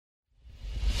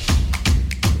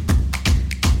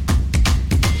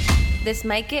This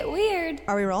might get weird.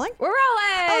 Are we rolling? We're rolling.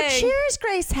 Oh, cheers,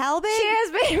 Grace Helbig.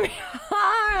 Cheers, baby.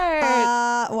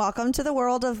 Heart. Welcome to the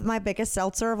world of my biggest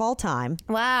seltzer of all time.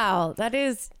 Wow, that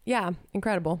is,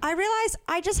 incredible. I realize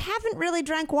I just haven't really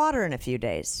drank water in a few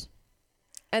days.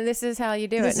 And this is how you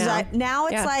do it now. Now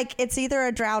it's like it's either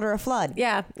a drought or a flood.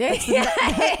 Yeah. Those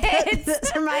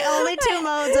are my only two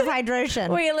modes of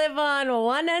hydration. We live on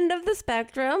one end of the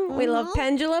spectrum. We love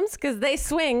pendulums because they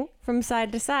swing from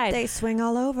side to side. They swing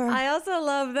all over. I also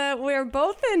love that we're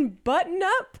both in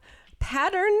button-up,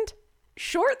 patterned,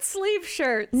 short-sleeve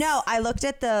shirts. No, I looked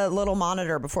at the little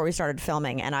monitor before we started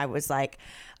filming, and I was like,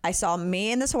 I saw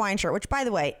me in this Hawaiian shirt, which, by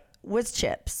the way, was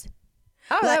Chips.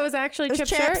 Oh, that was actually Chip's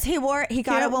shirt? He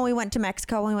got it when we went to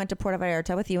Mexico, when we went to Puerto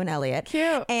Vallarta with you and Elliot.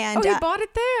 Cute. And he bought it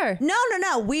there.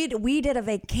 No. We did a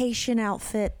vacation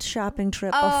outfit shopping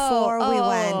trip before we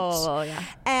went. Oh, yeah.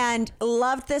 And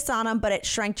loved this on him, but it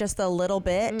shrank just a little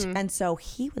bit. And so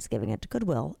he was giving it to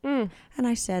Goodwill. And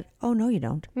I said, oh, no, you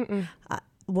don't.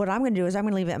 What I'm going to do is I'm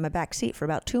going to leave it in my back seat for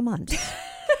about 2 months.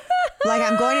 Like,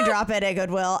 I'm going to drop it at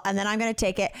Goodwill, and then I'm going to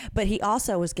take it. But he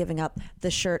also was giving up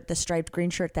the shirt, the striped green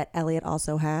shirt that Elliot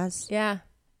also has. I'm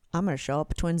going to show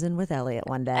up twinsing with Elliot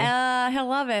one day. He'll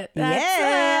love it.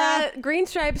 Green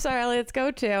stripes are Elliot's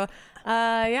go-to.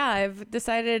 I've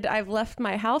decided I've left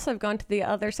my house. I've gone to the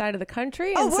other side of the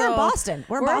country. Oh, we're in Boston.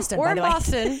 We're in Boston, We're by in the way.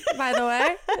 Boston, by the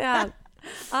way. Yeah.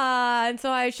 And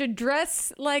so I should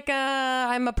dress like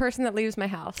I'm a person that leaves my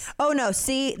house. Oh, no.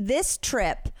 See, this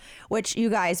trip, which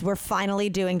you guys, we're finally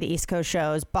doing the East Coast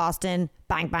shows. Boston,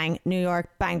 bang, bang. New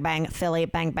York, bang, bang. Philly,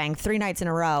 bang, bang. 3 nights in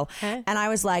a row. Okay. And I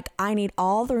was like, I need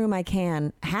all the room I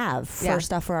can have for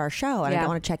stuff for our show. And I don't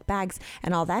want to check bags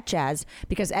and all that jazz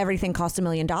because everything costs $1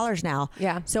 million now.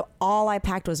 Yeah. So all I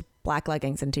packed was black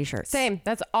leggings and t-shirts. Same.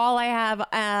 That's all I have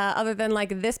other than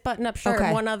like this button-up shirt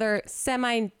and one other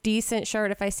semi-decent shirt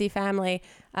if I see family.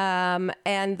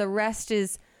 And the rest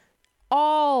is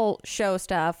all show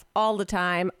stuff all the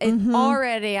time. And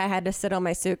already I had to sit on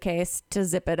my suitcase to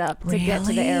zip it up to get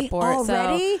to the airport.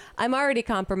 Already? So I'm already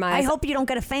compromised. I hope you don't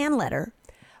get a fan letter.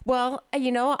 Well,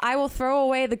 I will throw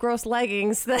away the gross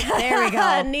leggings that There we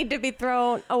go. need to be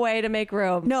thrown away to make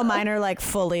room. No, mine are like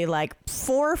fully like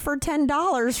 4 for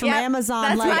 $10 from Amazon.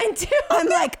 That's like, mine too. I'm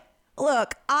like,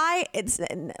 look,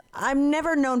 I'm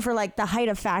never known for like the height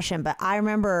of fashion, but I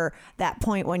remember that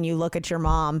point when you look at your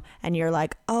mom and you're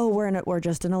like, oh, we're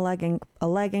just in a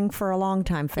legging for a long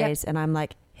time phase. And I'm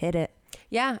like, hit it.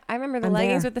 Yeah, I remember the I'm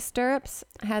leggings there. with the stirrups.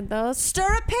 I had those.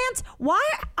 Stirrup pants? Why?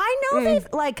 I know they've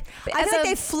like, I feel like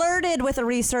they flirted with a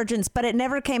resurgence, but it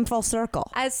never came full circle.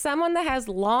 As someone that has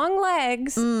long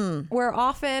legs, where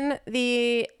often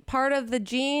the part of the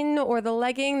jean or the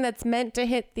legging that's meant to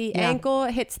hit the ankle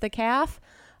hits the calf,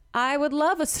 I would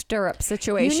love a stirrup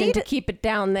situation to keep it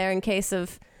down there in case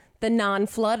of the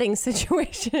non-flooding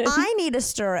situation. I need a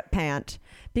stirrup pant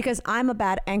because I'm a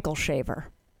bad ankle shaver.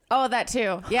 Oh, that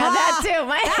too. Yeah, that too.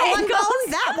 My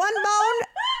That one bone,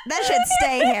 that should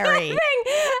stay hairy.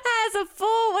 Has a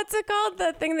full, what's it called?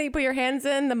 The thing that you put your hands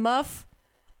in, the muff.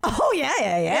 Oh,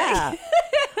 yeah.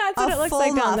 That's what it looks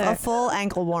like down there. A full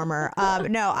ankle warmer.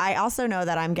 No, I also know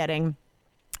that I'm getting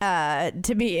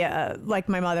to be like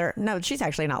my mother. No, she's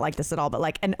actually not like this at all, but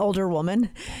like an older woman.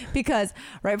 Because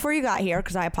right before you got here,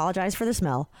 because I apologize for the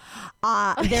smell,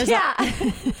 there's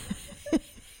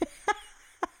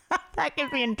that can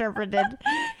be interpreted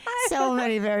so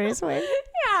many various ways.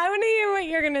 Yeah, I want to hear what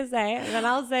you're going to say, and then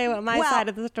I'll say what my side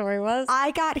of the story was.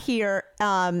 I got here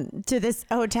to this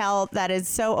hotel that is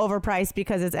so overpriced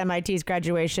because it's MIT's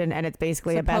graduation, and it's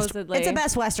basically it's a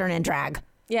Best Western in drag.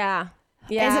 Yeah.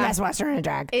 It's a Best Western in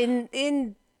drag.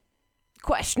 In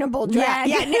questionable drag.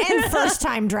 Yeah, and first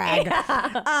time drag.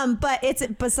 But it's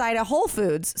beside a Whole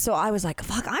Foods, so I was like,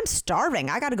 fuck, I'm starving.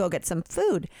 I got to go get some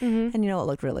food. And you know, it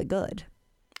looked really good.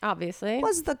 Obviously.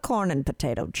 Was the corn and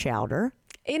potato chowder.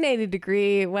 In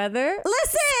 80-degree weather.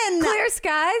 Listen! Clear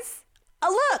skies.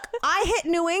 Look, I hit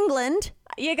New England.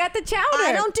 You got the chowder.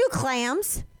 I don't do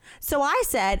clams. So I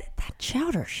said, that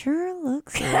chowder sure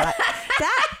looks right.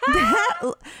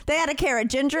 that they had a carrot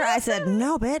ginger. I said,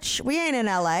 no, bitch, we ain't in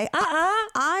LA.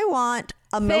 I want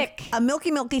a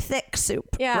milky thick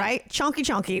soup. Yeah. Right?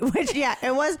 Chunky, which,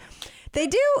 it was. They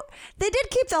did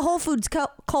keep the Whole Foods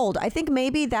cold. I think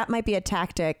maybe that might be a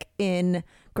tactic in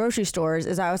grocery stores.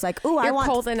 Is I was like, ooh, I want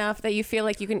cold enough that you feel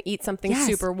like you can eat something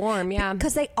super warm. Yeah,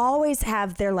 because they always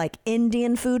have their like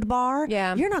Indian food bar.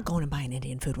 Yeah, you're not going to buy an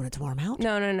Indian food when it's warm out.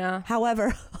 No.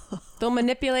 However, they'll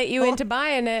manipulate you into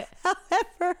buying it.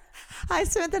 However, I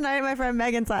spent the night at my friend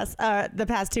Megan's the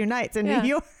past 2 nights in New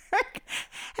York.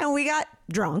 And we got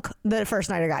drunk the first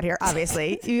night I got here.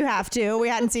 Obviously, you have to. We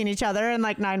hadn't seen each other in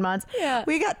like 9 months. Yeah.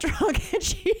 We got drunk and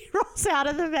she rolls out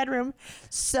of the bedroom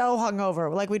so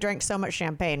hungover. Like we drank so much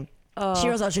champagne. She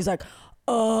rolls out. She's like,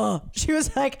 oh, she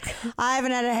was like, I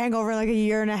haven't had a hangover in like a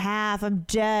year and a half. I'm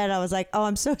dead. I was like, oh,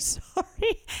 I'm so sorry.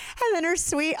 And then her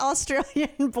sweet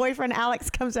Australian boyfriend, Alex,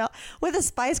 comes out with a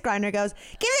spice grinder, goes,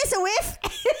 give this a whiff.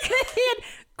 He had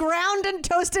ground and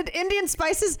toasted Indian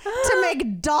spices to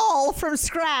make dal from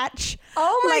scratch.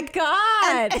 Oh my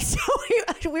God. And so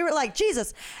we were like,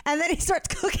 Jesus. And then he starts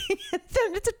cooking.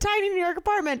 It's a tiny New York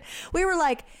apartment. We were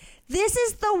like, this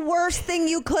is the worst thing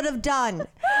you could have done.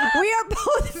 We are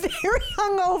both very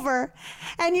hungover,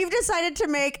 and you've decided to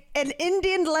make an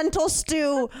Indian lentil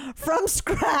stew from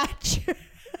scratch.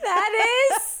 That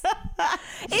is,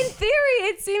 in theory,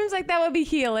 it seems like that would be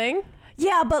healing.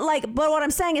 Yeah, but what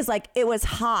I'm saying is like it was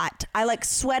hot. I like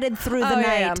sweated through the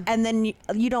night, and then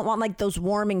you don't want like those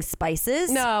warming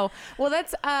spices. No. Well,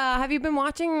 that's. Have you been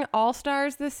watching All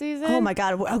Stars this season? Oh my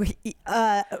God.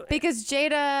 Because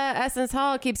Jada Essence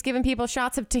Hall keeps giving people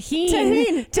shots of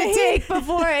tahini to take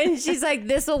before, and she's like,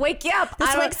 "This will wake you up.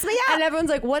 This wakes me up." And everyone's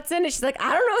like, "What's in it?" She's like,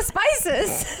 "I don't know,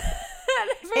 spices."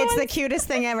 It's the cutest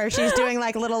thing ever. She's doing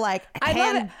like little like I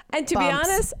hand love it. And to bumps. be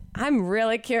honest, I'm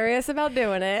really curious about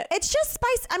doing it. It's just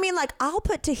spice. I mean, like I'll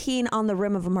put tahini on the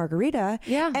rim of a margarita.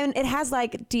 Yeah. And it has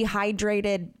like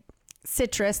dehydrated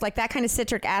citrus, like that kind of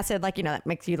citric acid, like, you know, that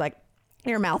makes you like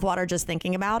your mouth water just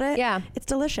thinking about it. Yeah. It's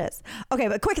delicious. Okay,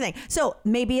 but quick thing. So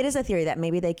maybe it is a theory that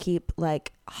maybe they keep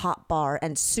like hot bar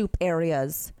and soup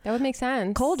areas That would make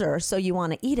sense. colder, so you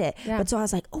want to eat it. Yeah. But so I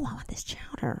was like, oh, I want this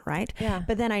chowder, right? Yeah.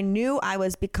 But then I knew I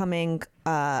was becoming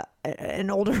an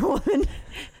older woman.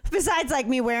 Besides like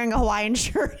me wearing a Hawaiian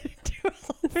shirt.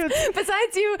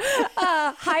 Besides you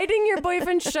hiding your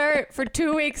boyfriend's shirt for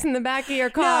 2 weeks in the back of your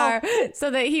car so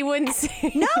that he wouldn't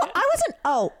see. No, I wasn't.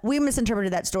 Oh, we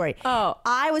misinterpreted that story. Oh.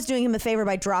 I was doing him a favor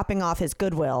by dropping off his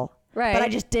Goodwill. Right. But I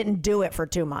just didn't do it for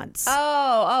 2 months.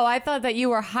 Oh, I thought that you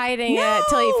were hiding it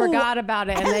till you forgot about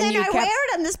it. And then you I kept... wear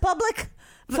it in this public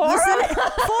forum.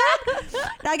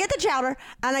 I get the chowder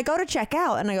and I go to check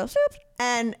out and I go, soup.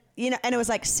 And, you know, and it was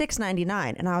like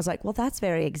 $6.99. And I was like, well, that's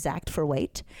very exact for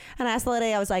weight. And I asked the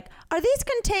lady, I was like, are these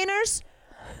containers?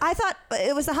 I thought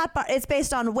it was the hot bar. It's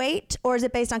based on weight or is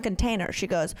it based on container? She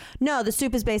goes, no, the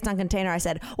soup is based on container. I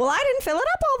said, well, I didn't fill it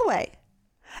up all the way.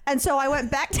 And so I went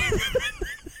back to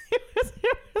it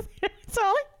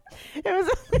was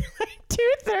only like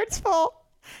 2/3 full.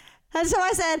 And so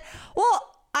I said,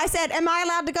 am I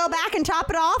allowed to go back and top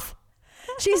it off?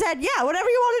 She said, yeah, whatever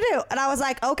you want to do. And I was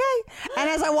like, okay. And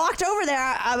as I walked over there,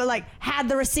 I was like, had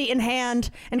the receipt in hand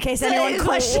in case anyone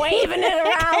questioned me. Waving it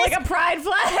around like a pride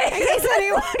flag. In case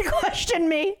anyone questioned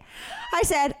me. I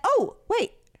said, oh,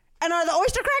 wait. And are the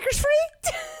oyster crackers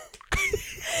free?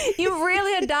 You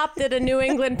really adopted a New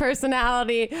England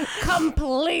personality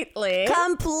completely.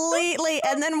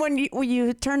 And then when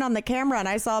you turned on the camera and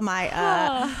I saw my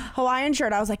Hawaiian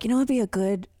shirt, I was like, you know, it'd be a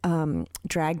good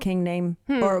drag king name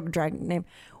or drag name.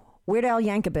 Weird Al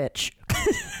Yankovic.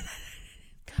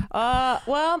 No,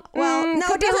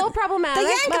 could be a little problematic.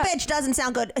 The Yankovic doesn't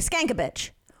sound good.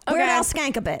 Skankovich. Okay. Weird Al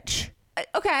Skankovich.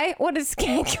 Okay, what does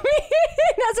skank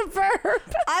mean as a verb?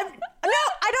 No,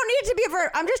 I don't need it to be a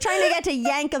verb. I'm just trying to get to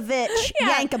Yankovic.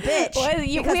 Yeah. Yankovic. Well,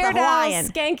 Weird Al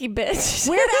Skanky Bitch.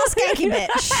 Weird Al Skanky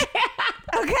Bitch.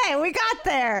 Okay, we got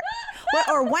there.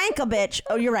 Or Wankovich.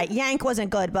 Oh, you're right. Yank wasn't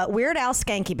good, but Weird Al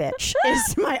Skanky Bitch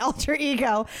is my alter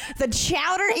ego. The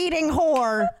chowder-eating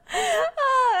whore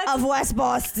of West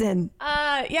Boston.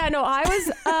 I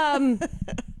was...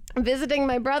 visiting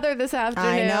my brother this afternoon.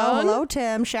 I know. Hello,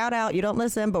 Tim. Shout out. You don't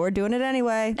listen, but we're doing it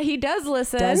anyway. He does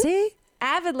listen. Does he?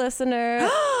 Avid listener,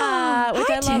 which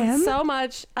I love Tim. so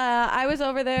much. I was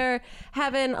over there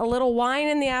having a little wine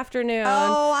in the afternoon.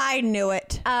 Oh, I knew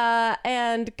it.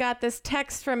 And got this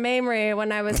text from Mamrie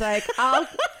when I was like, I'll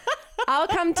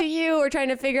come to you. We're trying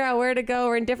to figure out where to go.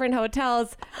 We're in different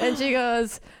hotels. And she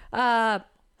goes,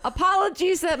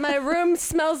 apologies that my room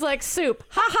smells like soup.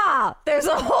 Ha ha! There's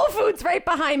a Whole Foods right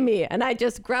behind me. And I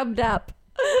just grubbed out.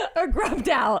 I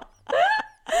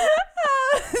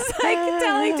was like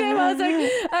telling Tim, I was like,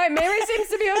 all right, Mary seems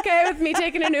to be okay with me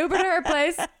taking an Uber to her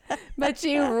place, but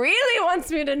she really wants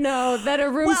me to know that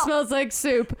her room smells like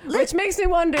soup, which makes me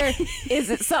wonder, is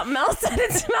it something else that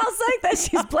it smells like that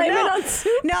she's blaming on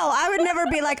soup? No, I would never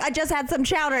be like, I just had some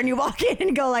chowder, and you walk in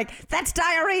and go like, that's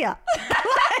diarrhea.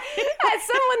 As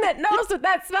someone that knows what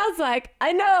that smells like,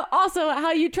 I know also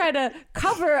how you try to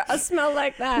cover a smell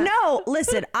like that. No,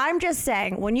 listen, I'm just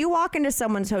saying, when you walk into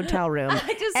someone's hotel room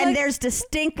And there's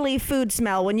distinctly food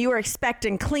smell when you were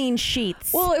expecting clean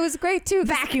sheets. Well, it was great too.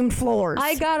 Vacuumed floors.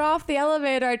 I got off the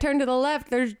elevator. I turned to the left.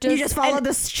 There's just you just followed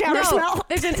the shower smell.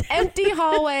 There's an empty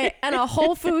hallway and a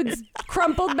Whole Foods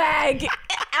crumpled bag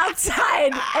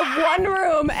outside of one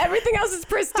room. Everything else is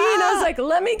pristine. I was like,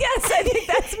 let me guess. I think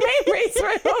that's Mamrie's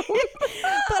room.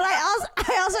 But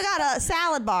I also got a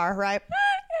salad bar, right?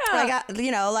 Yeah. I got,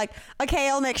 like a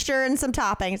kale mixture and some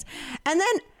toppings. And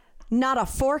then not a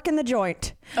fork in the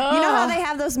joint. Oh. You know how they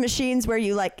have those machines where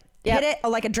you hit it,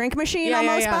 like a drink machine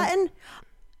almost button?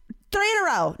 3 in a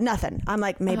row, nothing. I'm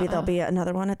like, maybe there'll be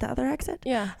another one at the other exit.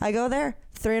 Yeah. I go there,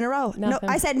 3 in a row. Nothing.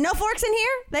 No, I said, no forks in here?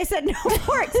 They said, no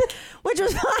forks, which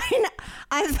was fine.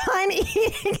 I'm fine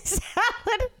eating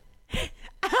salad.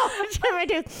 What should I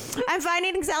do? I'm fine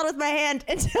eating salad with my hand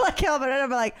until I kill it. And I'm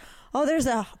like, oh, there's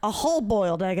a whole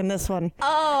boiled egg in this one.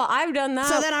 Oh, I've done that.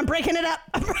 So then I'm breaking it up.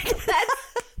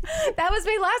 That was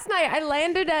me last night. I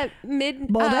landed at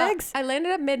boiled eggs? I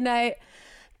landed at midnight.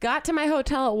 Got to my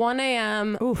hotel at 1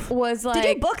 a.m. Oof. Was like,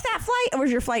 did you book that flight or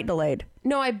was your flight delayed?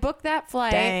 No, I booked that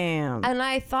flight. Damn. And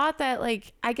I thought that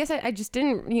I guess I just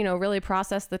didn't, really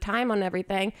process the time on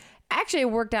everything. Actually,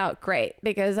 it worked out great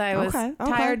because I was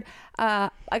tired.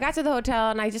 I got to the hotel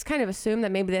and I just kind of assumed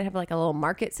that maybe they'd have a little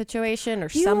market situation or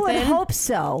something. You would hope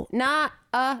so. Not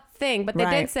a thing. But they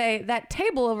did say that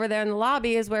table over there in the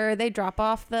lobby is where they drop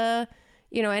off the...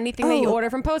 anything that you order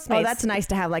from Postmates. Oh, that's nice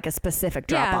to have a specific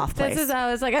drop-off place. This is how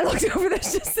I was I looked over,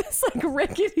 there's just this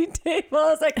rickety table.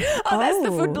 I was like, oh, that's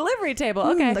the food delivery table.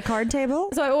 Okay. The card table?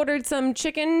 So I ordered some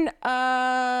chicken,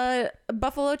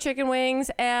 buffalo chicken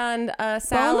wings and a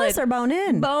salad. Boneless or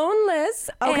bone-in? Boneless.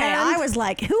 Okay, I was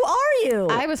like, who are you?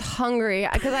 I was hungry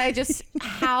because I just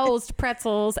housed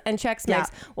pretzels and Chex Mix. Yeah.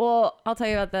 Well, I'll tell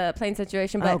you about the plane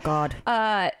situation. But, oh, God.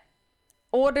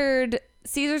 Ordered...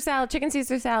 chicken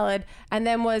Caesar salad, and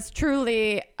then was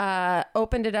truly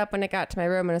opened it up when it got to my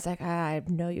room and was like, I have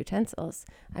no utensils.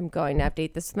 I'm going to have to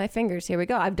eat this with my fingers. Here we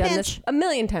go. I've done this a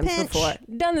million times before.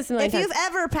 Done this a million times. If you've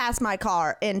ever passed my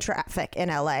car in traffic in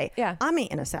LA, I'm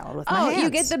eating a salad with my hands. You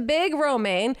get the big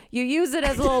romaine. You use it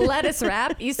as a little lettuce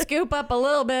wrap. You scoop up a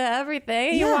little bit of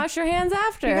everything. You wash your hands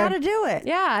after. You got to do it.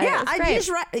 Yeah. I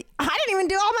didn't even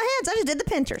do all my hands. I just did the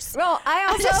pinchers. Well,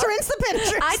 I just rinsed the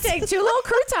pinchers. I take 2 little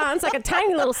croutons, like a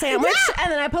tiny little sandwich, and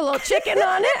then I put a little chicken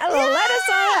on it, a little lettuce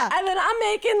on it, and then I'm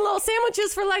making little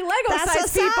sandwiches for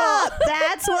Lego-sized people.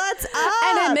 That's what's up.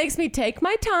 And it makes me take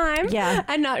my time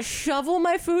and not shovel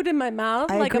my food in my mouth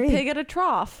like a pig at a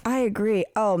trough. I agree.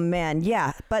 Oh, man.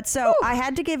 Yeah. But so I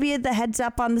had to give you the heads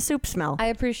up on the soup smell. I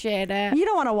appreciate it. You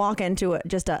don't want to walk into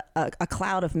just a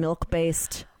cloud of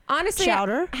milk-based honestly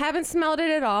chowder. I haven't smelled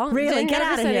it at all. Really? Didn't get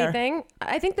out of here. Anything.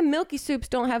 I think the milky soups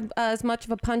don't have as much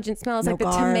of a pungent smell as the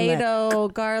tomato,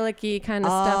 garlicky kind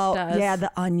of stuff does. Yeah,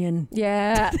 the onion.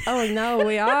 Yeah. Oh, no,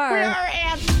 we are. We are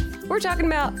ants. We're talking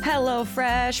about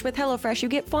HelloFresh. With HelloFresh, you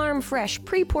get farm fresh,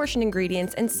 pre-portioned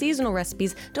ingredients and seasonal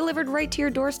recipes delivered right to your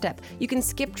doorstep. You can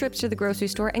skip trips to the grocery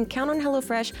store and count on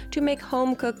HelloFresh to make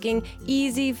home cooking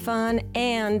easy, fun,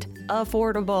 and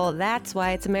affordable. That's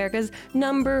why it's America's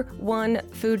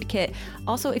 #1 food kit.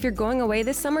 Also, if you're going away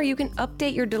this summer, you can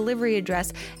update your delivery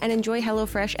address and enjoy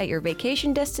HelloFresh at your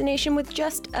vacation destination with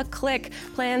just a click.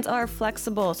 Plans are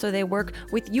flexible, so they work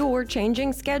with your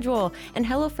changing schedule. And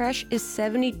HelloFresh is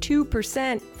 72%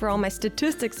 for all my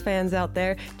statistics fans out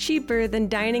there, cheaper than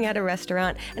dining at a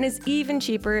restaurant, and is even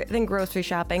cheaper than grocery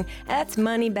shopping. That's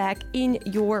money back in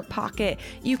your pocket.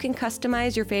 You can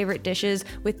customize your favorite dishes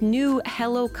with new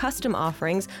Hello Custom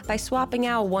offerings by swapping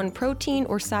out one protein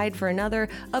or side for another,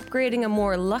 upgrading a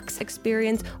more luxe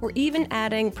experience, or even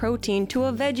adding protein to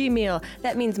a veggie meal.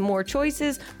 That means more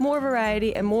choices, more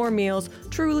variety, and more meals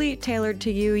truly tailored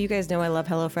to you. You guys know I love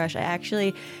HelloFresh. I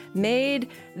actually made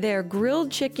their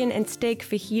grilled chicken and steak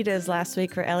fajitas last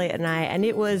week for Elliot and I, and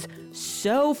it was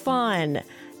so fun.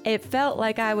 It felt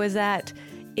like I was at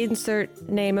insert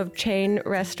name of chain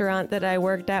restaurant that I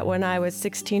worked at when I was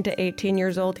 16 to 18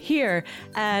 years old here,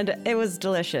 and it was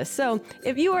delicious. So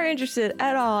if you are interested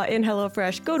at all in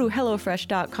HelloFresh, go to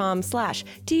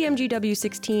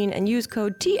HelloFresh.com/TMGW16 and use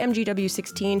code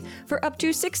TMGW16 for up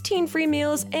to 16 free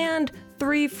meals and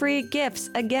 3 free gifts.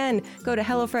 Again, go to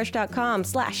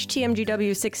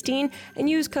HelloFresh.com/TMGW16 and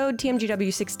use code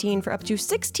TMGW16 for up to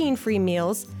 16 free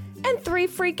meals and 3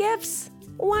 free gifts.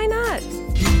 Why not?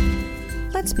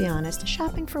 Let's be honest,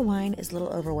 shopping for wine is a little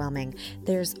overwhelming.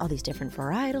 There's all these different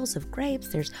varietals of grapes,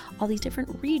 there's all these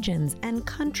different regions and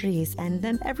countries, and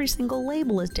then every single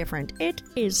label is different. It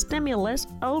is stimulus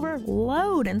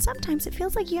overload, and sometimes it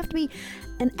feels like you have to be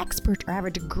an expert or have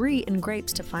a degree in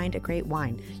grapes to find a great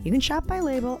wine. You can shop by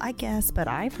label, I guess, but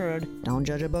I've heard, don't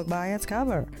judge a book by its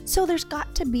cover. So there's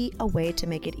got to be a way to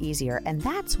make it easier, and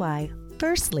that's why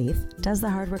First Leaf does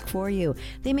the hard work for you.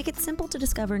 They make it simple to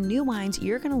discover new wines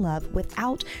you're going to love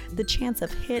without the chance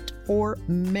of hit or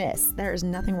miss. There is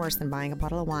nothing worse than buying a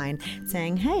bottle of wine,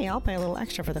 saying, hey, I'll pay a little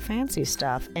extra for the fancy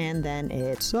stuff, and then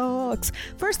it sucks.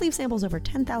 First Leaf samples over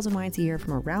 10,000 wines a year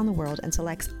from around the world and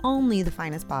selects only the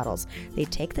finest bottles. They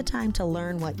take the time to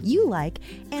learn what you like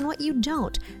and what you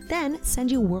don't, then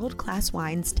send you world-class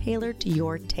wines tailored to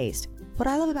your taste. What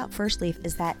I love about First Leaf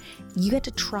is that you get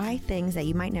to try things that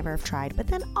you might never have tried, but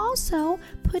then also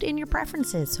put in your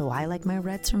preferences. So I like my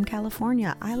reds from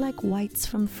California. I like whites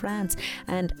from France.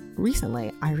 And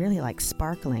recently, I really like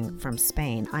sparkling from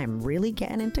Spain. I'm really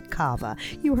getting into cava.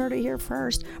 You heard it here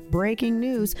first. Breaking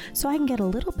news. So I can get a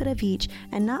little bit of each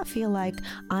and not feel like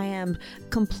I am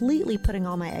completely putting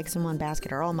all my eggs in one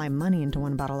basket or all my money into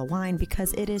one bottle of wine,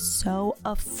 because it is so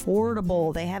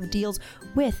affordable. They have deals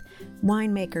with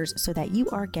winemakers so that you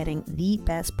are getting the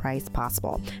best price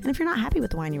possible. And if you're not happy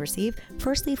with the wine you receive,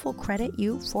 First Leaf will credit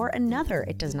you for another.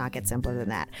 It does not get simpler than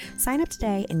that. Sign up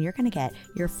today and you're going to get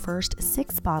your first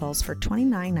 6 bottles for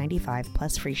 $29.95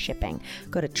 plus free shipping.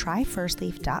 Go to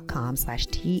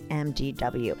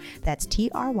tryfirstleaf.com/TMGW. That's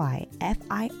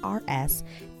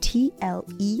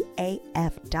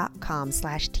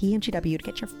TryFirstLeaf.com/TMGW to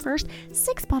get your first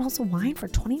 6 bottles of wine for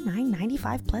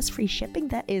 $29.95 plus free shipping.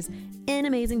 That is an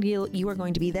amazing deal. You are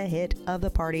going to be the hit of the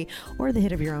party or the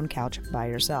hit of your own couch by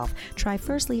yourself.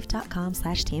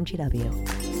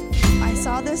 TryFirstLeaf.com/TMGW. I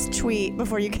saw this tweet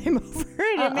before you came over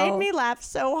and it made me laugh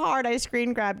so hard I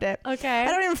screen grabbed it. Okay. I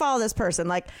don't even follow this person.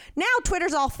 Like, now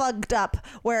Twitter's all fucked up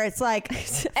where it's like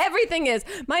everything is.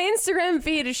 My Instagram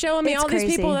feed is showing me all these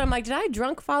people that I'm like, did I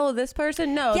drunk follow this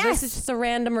person? No, Yes. This is just a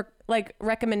random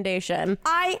recommendation.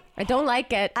 I don't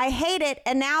like it. I hate it.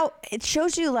 And now it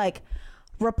shows you like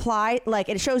reply, like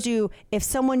it shows you if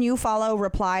someone you follow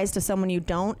replies to someone you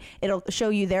don't, it'll show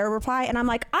you their reply. And I'm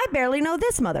like, I barely know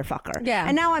this motherfucker. Yeah.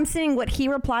 And now I'm seeing what he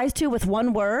replies to with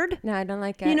one word. No, I don't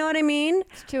like it. You know what I mean?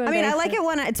 It's too I mean, I like invasive. it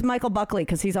when it's Michael Buckley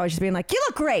because he's always just being like, you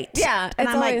look great. Yeah. And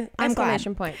it's I'm always like, I'm glad.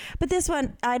 exclamation point. But this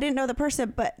one, I didn't know the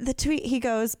person, but the tweet, he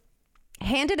goes,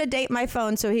 handed a date my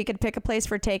phone so he could pick a place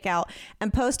for takeout,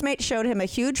 and Postmates showed him a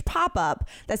huge pop-up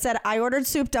that said I ordered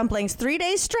soup dumplings 3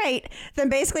 days straight, then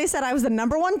basically said I was the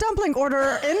 #1 dumpling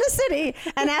orderer in the city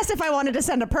and asked if I wanted to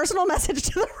send a personal message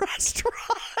to the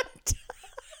restaurant.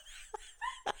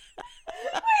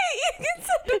 Wait, you can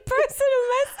send a person a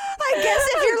message? I guess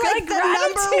if you're like the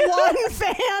 #1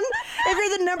 fan, if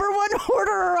you're the #1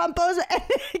 orderer on Postmates,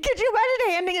 could you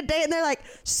imagine handing a date and they're like,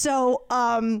 so,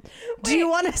 do you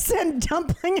want to send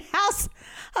Dumpling House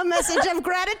a message of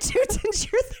gratitude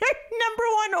since you're their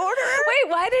 #1 orderer? Wait,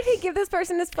 why did he give this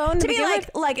person his phone To be like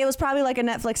it was probably like a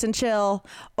Netflix and chill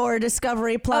or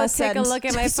Discovery Plus. take a look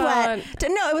at my phone.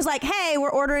 No, it was like, hey, we're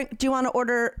ordering. Do you want to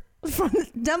order from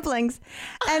dumplings?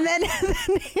 And then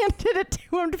handed it to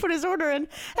him to put his order in,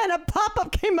 and a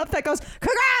pop-up came up that goes,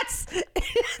 congrats, the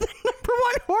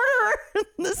 #1 orderer in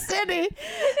the city.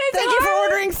 Thank you for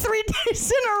ordering 3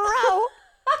 days in a row.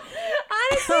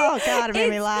 Honestly, Oh God, it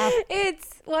made me laugh. It's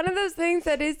one of those things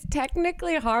that is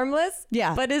technically harmless,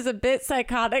 Yeah. but is a bit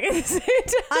psychotic at the same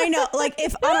time. I know, like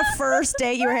if on a first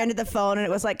date you were handed the phone and it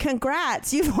was like,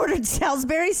 congrats, you've ordered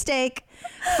Salisbury steak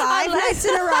 5 nights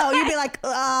in a row, you'd be like,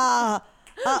 Well,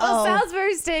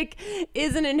 Salisbury steak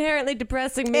is an inherently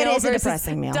depressing meal. It is a versus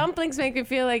depressing meal. Dumplings make me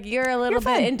feel like you're a little You're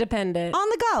bit fun. independent. On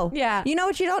the go. Yeah. You know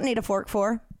what you don't need a fork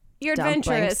for? You're Dumplings.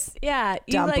 adventurous. Yeah.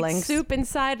 You like Dumplings. soup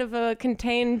inside of a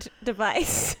contained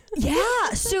device. Yeah,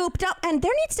 soup. And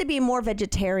there needs to be more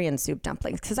vegetarian soup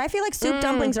dumplings because I feel like soup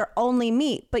dumplings are only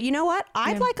meat. But you know what?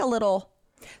 I'd like a little.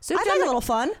 Soup I'd like a little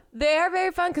fun. They are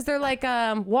very fun because they're like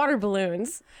water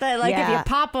balloons. That like if Yeah. you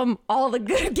pop them, all the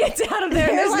good gets out of there.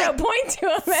 And They're there's like no point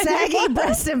to them. Saggy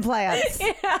breast implants.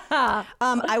 Yeah.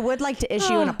 I would like to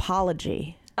issue an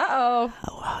apology. Uh-oh.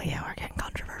 Oh, yeah, we're getting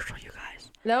controversial, you guys.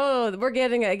 No, we're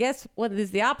getting, I guess, what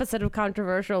is the opposite of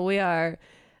controversial? We are,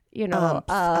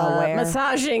 Aware.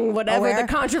 massaging whatever Aware?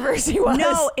 the controversy was.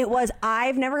 No, it was.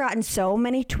 I've never gotten so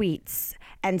many tweets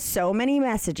and so many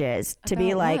messages to be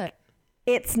About like, what?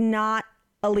 it's not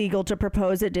illegal to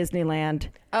propose at Disneyland.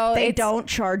 Oh, they don't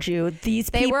charge you.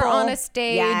 They were on a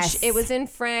stage. Yes. It was in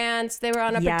France. They were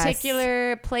on a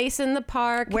particular place in the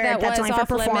park where that's only for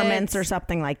performance limits. Or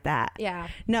something like that. Yeah.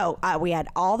 No, we had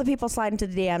all the people slide into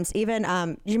the DMs. Even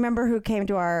do you remember who came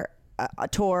to our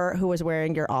tour who was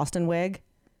wearing your Austin wig?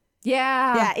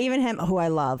 Yeah. Even him, who I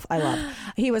love.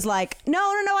 He was like, no,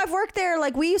 I've worked there.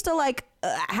 Like, we used to like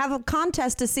have a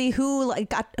contest to see who like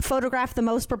got photographed the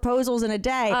most proposals in a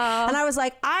day. And I was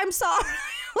like, I'm sorry.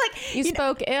 Like, you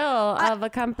spoke ill of a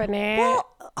company. Well,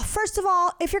 first of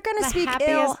all, if you're going to speak ill, the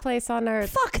happiest place on earth.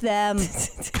 Fuck them.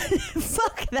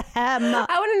 Fuck them.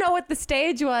 I want to know what the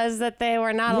stage was that they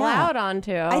were not allowed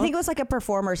onto. I think it was like a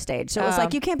performer stage. So it was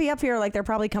like, you can't be up here. Like, they're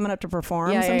probably coming up to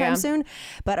perform sometime soon.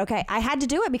 But okay, I had to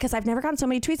do it because I've never gotten so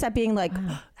many tweets that being like,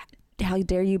 how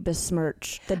dare you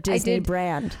besmirch the Disney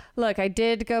brand? Look, I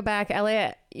did go back.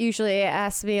 Elliot usually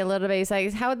asks me a little bit. He's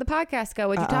like, how would the podcast go?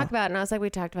 What'd you talk about? And I was like,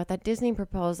 we talked about that Disney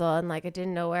proposal. And like, I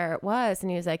didn't know where it was. And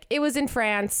he was like, it was in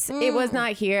France. It was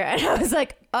not here. And I was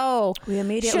like, oh, we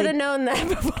immediately should have known that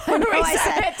before we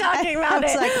started talking about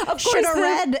it. Like, of course, should have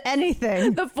read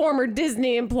anything. The former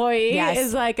Disney employee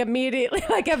is like immediately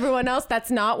like everyone else.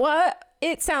 That's not what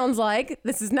it sounds like.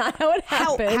 This is not how it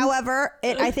happened. However,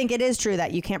 I think it is true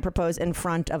that you can't propose in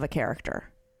front of a character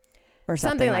or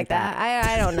something like that.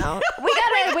 I don't know.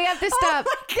 We have to stop.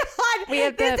 Oh my God. We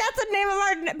have to, that's the name of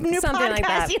our new something podcast. Like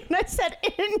that. You said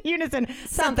in unison.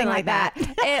 Something like that.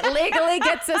 It legally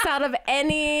gets us out of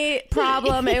any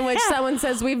problem in which someone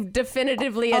says we've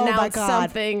definitively announced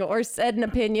something or said an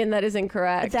opinion that is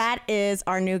incorrect. That is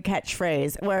our new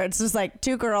catchphrase, where it's just like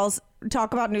two girls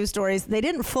talk about news stories they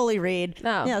didn't fully read.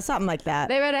 No. Something like that.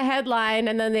 They read a headline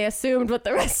and then they assumed what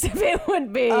the rest of it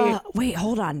would be. Wait,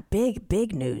 hold on.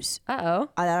 Big news. Uh-oh.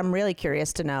 I'm really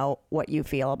curious to know what you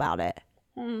feel about it.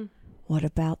 What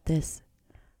about this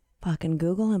fucking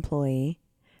Google employee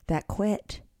that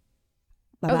quit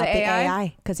about the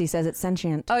AI because he says it's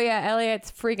sentient? Oh yeah,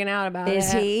 Elliot's freaking out about it.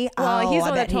 Is he? Well, he's the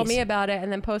one that told me about it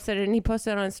and then posted it, and he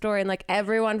posted it on a story, and like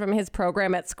everyone from his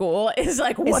program at school is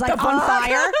like, what the fuck? On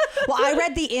fire? Well, I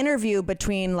read the interview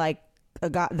between like the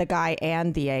guy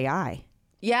and the AI.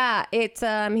 Yeah, it's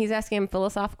he's asking him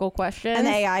philosophical questions, and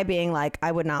the AI being like,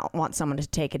 I would not want someone to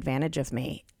take advantage of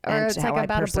me. Or it's like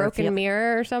about a broken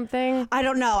mirror or something. I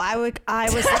don't know. I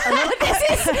was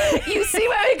you see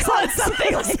why we call it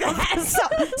something like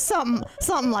that?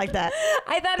 something like that.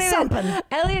 I thought it was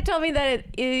Elliot told me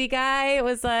that the guy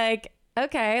was like,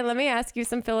 okay, let me ask you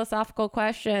some philosophical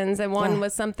questions, and one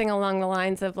was something along the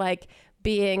lines of like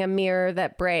being a mirror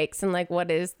that breaks, and like what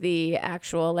is the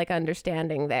actual like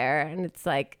understanding there. And it's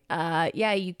like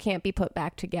you can't be put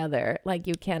back together, like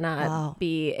you cannot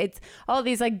be. It's all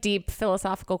these like deep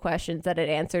philosophical questions that it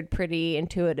answered pretty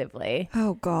intuitively.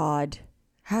 Oh God.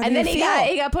 And then he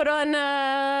got put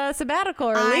on sabbatical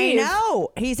or leave. I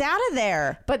know, he's out of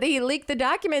there, but he leaked the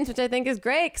documents, which I think is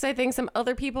great, because I think some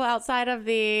other people outside of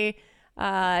the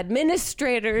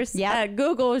administrators at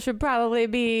Google should probably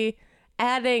be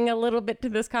adding a little bit to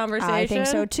this conversation. I think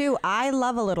so too. I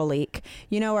love a little leak.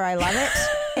 You know where I love it?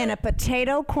 In a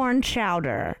potato corn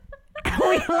chowder.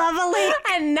 We love a leak.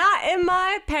 And not in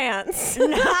my pants. Not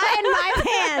in my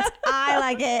pants. I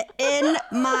like it in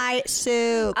my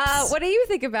soup. What do you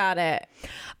think about it?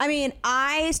 I mean,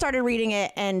 I started reading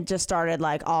it and just started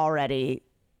like already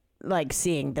like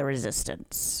seeing the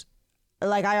resistance.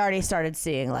 Like I already started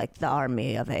seeing like the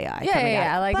army of AI.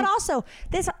 Yeah. Like, but also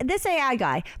this AI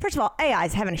guy. First of all, AI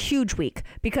is having a huge week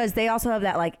because they also have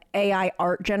that like AI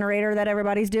art generator that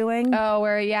everybody's doing. Oh,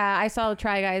 where I saw the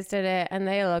Try Guys did it, and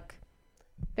they look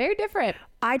very different.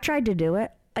 I tried to do it.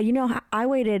 You know, I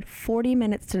waited 40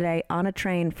 minutes today on a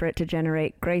train for it to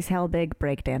generate Grace Helbig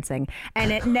breakdancing,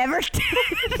 and it never did.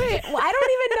 Wait, well, I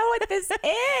don't even know what this is.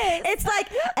 It's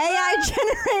like AI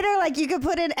generator. Like you could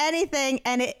put in anything,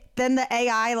 and then the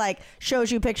AI like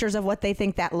shows you pictures of what they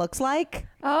think that looks like.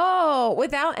 Oh,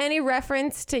 without any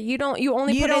reference to you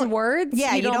only put in words?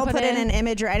 Yeah, you don't put in an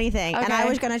image or anything. Okay. And I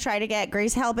was going to try to get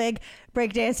Grace Helbig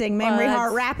breakdancing, Memory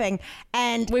Heart rapping,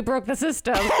 and we broke the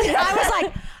system. I was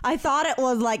like, I thought it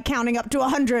was like counting up to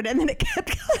 100, and then it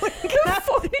kept going.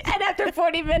 And after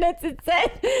 40 minutes, it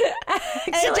said,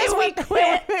 actually, we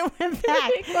quit. It went back.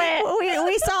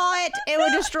 We saw it. It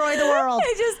would destroy the world.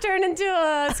 It just turned into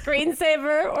a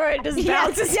screensaver, or it just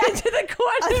bounces into the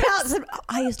corner.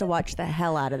 I used to watch the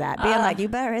hell out of that, being like, you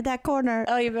better hit that corner.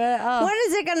 Oh, you bet. Oh. When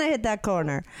is it going to hit that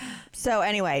corner? So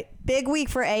anyway, big week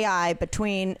for AI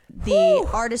between the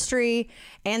artistry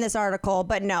and this article.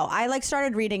 But no, I like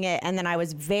started reading it, and then I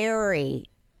was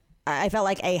I felt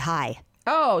like a high.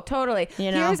 Oh, totally.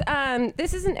 You know? Here's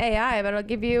this isn't AI, but I'll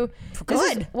give you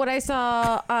this is what I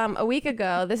saw a week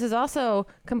ago. This is also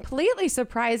completely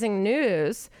surprising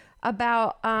news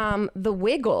about the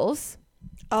Wiggles.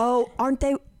 Oh, aren't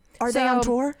they? Are they on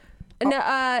tour? No,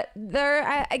 I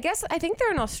think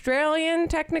they're an Australian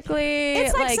technically.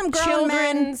 It's like some grown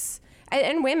children's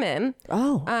and women.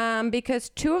 Oh. Because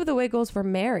two of the Wiggles were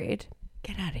married.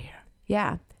 Get out of here.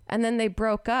 Yeah. And then they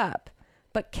broke up,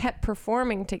 but kept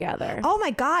performing together. Oh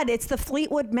my God, it's the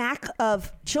Fleetwood Mac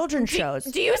of children's shows.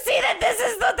 Do you see that this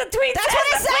is the tweet? That's says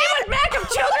what I the said. Fleetwood Mac of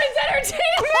children's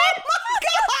entertainment. Oh my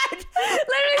God.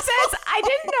 Literally says, I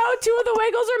didn't know two of the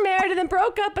Wiggles were married and then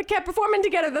broke up but kept performing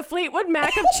together. The Fleetwood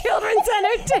Mac of children's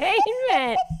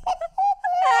entertainment.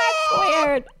 That's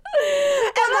weird. Am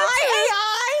I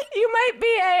AI? You might be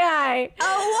AI.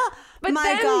 Oh But my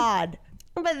then- God.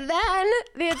 But then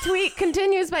the tweet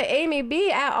continues by Amy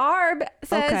B at ARB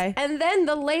says, Okay. and then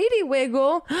the Lady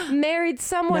Wiggle married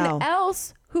someone No.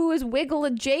 else who was Wiggle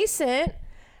adjacent.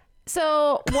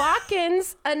 So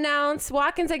Watkins, I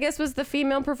guess was the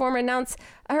female performer, announced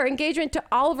her engagement to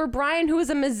Oliver Bryan, who was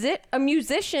a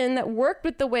musician that worked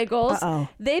with the Wiggles. Uh-oh.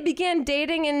 They began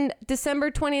dating in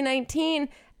December 2019,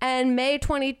 and May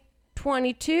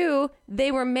 2022,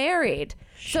 they were married.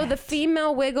 So the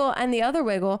female Wiggle and the other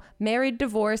Wiggle married,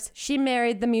 divorced. She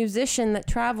married the musician that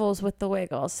travels with the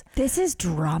Wiggles. This is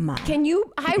drama.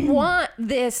 I want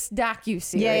this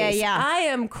docuseries. Yeah. I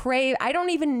am I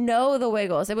don't even know the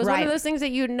Wiggles. It was one Right. of those things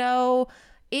that you know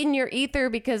in your ether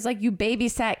because like you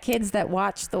babysat kids that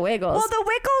watch the Wiggles. Well, the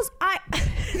Wiggles,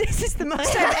 this is the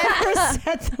most I've ever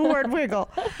said the word wiggle.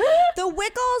 The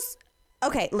Wiggles,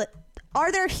 okay,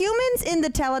 are there humans in the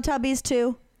Teletubbies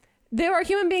too? There are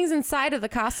human beings inside of the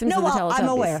costumes of the Teletubbies. I'm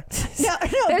aware. No,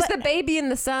 There's the baby in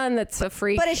the sun that's a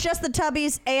freak. But it's just the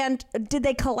Tubbies, and did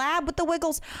they collab with the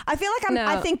Wiggles? I feel like No.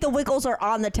 I think the Wiggles are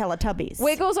on the Teletubbies.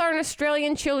 Wiggles are an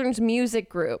Australian children's music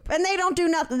group. And they don't do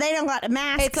nothing. They don't got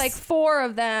masks. It's like 4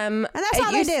 of them. And that's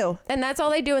all they do. And that's all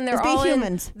they do. And they're Is be all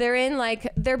humans.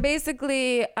 They're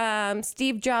basically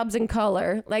Steve Jobs in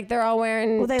color. Like they're all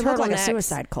wearing Well, they look like a turtlenecks.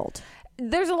 suicide cult.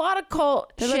 There's a lot of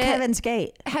cult They shit. look Heaven's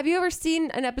Gate. Have you ever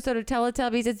seen an episode of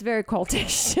Teletubbies? It's very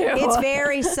cultish too. It's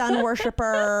very sun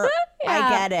worshiper. Yeah. I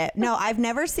get it. No, I've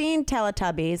never seen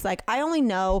Teletubbies. Like, I only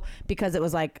know because it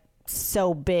was like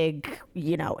so big,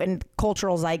 you know, in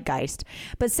cultural zeitgeist.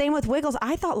 But same with Wiggles.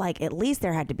 I thought like at least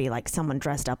there had to be like someone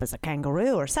dressed up as a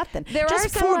kangaroo or something. There Just are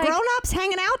some, 4 like- grown-ups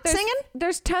hanging out singing.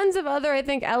 There's tons of other, I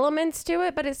think, elements to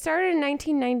it, but it started in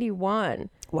 1991.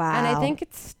 Wow. And I think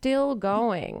it's still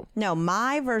going. No,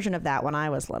 my version of that when I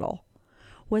was little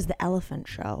was the Elephant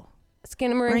Show.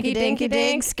 Skinnamarink dinky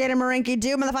dink. Skidamarinky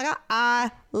doo, motherfucker. I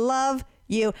love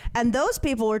you. And those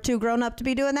people were too grown up to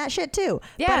be doing that shit too.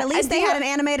 Yeah, But at least and they do had you- an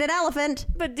animated elephant.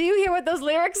 But do you hear what those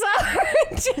lyrics are?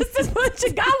 Just a bunch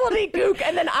of gobbledygook,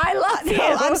 and then I love you.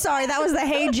 No, I'm sorry. That was the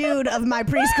Hey Jude of my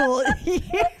preschool years.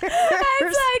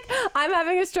 It's like, I'm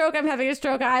having a stroke,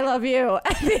 I love you.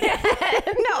 At the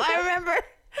end. No, I remember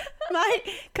my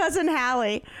cousin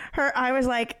Hallie.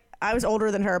 I was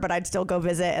older than her, but I'd still go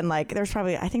visit. And like, I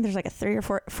think there's like a 3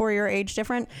 or 4 year age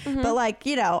difference. Mm-hmm. But like,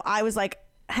 you know, I was like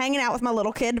hanging out with my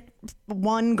little kid,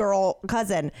 one girl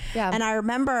cousin. Yeah. And I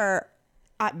remember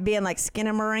being like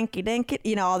Skinnamarink dinky,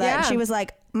 you know, all that. Yeah. And she was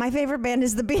like, my favorite band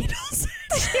is the Beatles.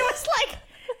 She was like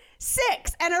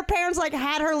 6, and her parents like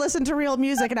had her listen to real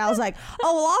music, and I was like,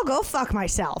 oh well, I'll go fuck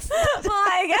myself. Well,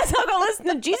 I guess I'll go listen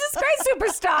to Jesus Christ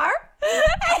Superstar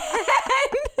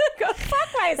and go fuck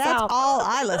myself. That's all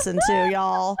I listen to,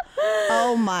 y'all.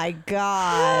 Oh my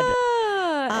God.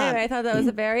 Anyway, I thought that was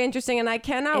a very interesting, and I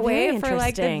cannot Very wait for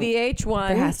like the interesting. VH1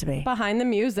 There has to be. behind the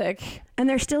music. And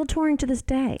they're still touring to this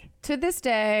day. To this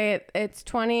day, it's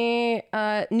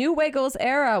New Wiggles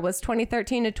era was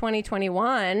 2013 to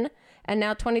 2021. And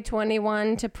now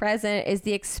 2021 to present is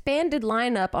the expanded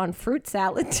lineup on Fruit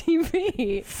Salad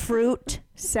TV. Fruit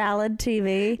Salad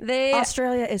TV.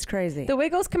 Australia is crazy. The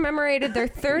Wiggles commemorated their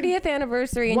 30th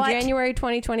anniversary in What? January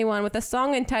 2021 with a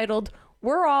song entitled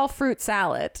We're All Fruit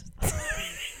Salad.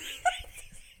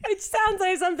 Which sounds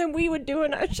like something we would do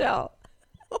in our show.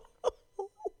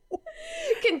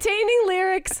 Containing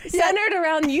lyrics centered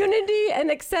around unity and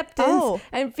acceptance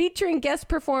and featuring guest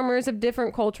performers of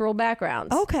different cultural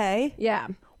backgrounds. Okay. Yeah.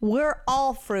 We're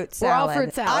all fruit salad. We're all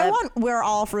fruit salad. I want We're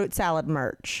All Fruit Salad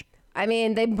merch. I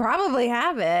mean, they probably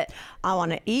have it. I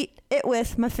want to eat it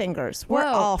with my fingers. We're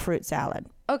Whoa. all fruit salad.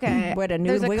 Okay. What, a new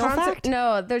There's Wiggle fact?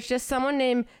 No, there's just someone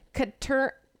named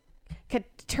Katerina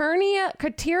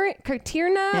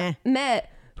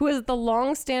Met, who is the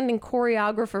long-standing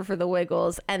choreographer for the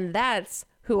Wiggles, and that's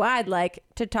who I'd like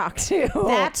to talk to.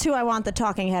 That's who I want the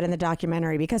talking head in the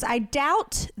documentary, because I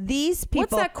doubt these people.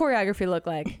 What's that choreography look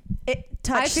like?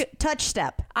 Touch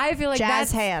step. I feel like jazz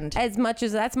that's hand. As much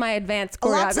as that's my advanced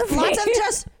choreography. Lots of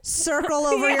just circle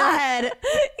over your head,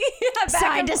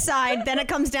 side to side. Then it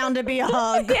comes down to be a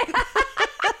hug.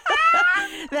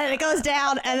 Then it goes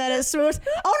down, and then it's smooth.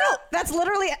 Oh no, that's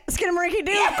literally Skinamarink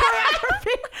Doo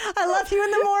choreography. I love you in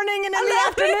the morning and in the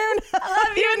afternoon. I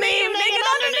love you in the evening and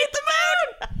underneath the moon.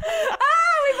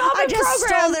 We've all been I just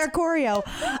programmed. stole their choreo.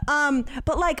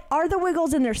 But like, are the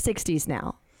Wiggles in their 60s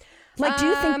now? Like, do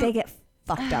you think they get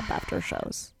fucked up after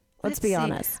shows? Let's be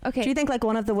honest. Okay. Do you think like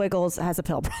one of the Wiggles has a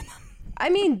pill problem? I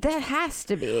mean, that has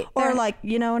to be. Or like,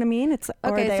 you know what I mean? It's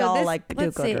or okay, are they so all this, like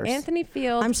let's see. do-gooders? Anthony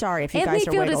Field. I'm sorry if you Anthony guys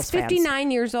are Field Wiggles is 59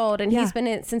 fans. years old, and Yeah. he's been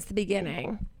in it since the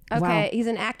beginning. Okay, Wow. he's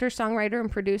an actor, songwriter,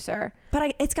 and producer.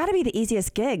 But it's got to be the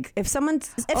easiest gig. If someone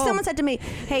said to me,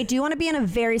 "Hey, do you want to be in a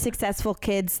very successful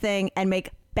kids thing and make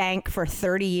bank for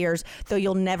 30 years, though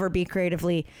you'll never be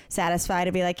creatively satisfied?"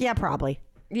 I'd be like, "Yeah, probably."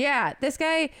 Yeah, this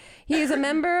guy, he's a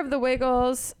member of the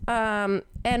Wiggles and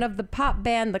of the pop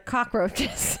band The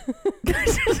Cockroaches.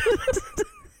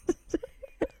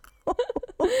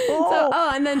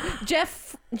 And then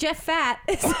Jeff Fatt.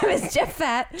 His name is Jeff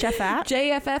Fatt. Jeff Fatt?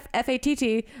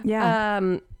 JFFATT.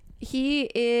 Yeah. He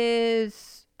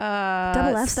is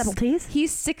Double F's, double T's?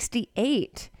 He's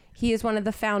 68. He is one of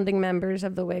the founding members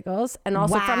of the Wiggles, and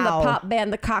also from the Wow. pop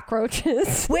band The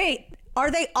Cockroaches. Wait,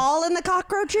 are they all in the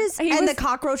Cockroaches? The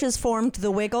Cockroaches formed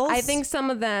the Wiggles? I think some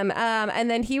of them. And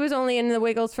then he was only in the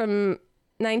Wiggles from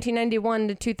 1991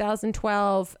 to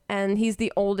 2012, and he's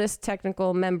the oldest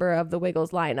technical member of the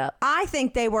Wiggles lineup. I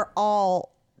think they were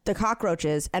all the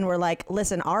Cockroaches and were like,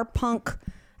 listen, our punk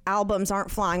albums aren't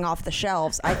flying off the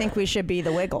shelves. I think we should be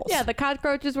the Wiggles. Yeah, the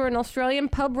Cockroaches were an Australian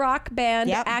pub rock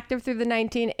band active through the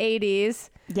 1980s.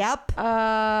 Yep.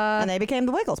 And they became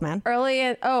the Wiggles, man.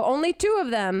 Only two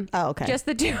of them. Oh, okay. Just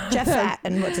the two. Jeff Fatt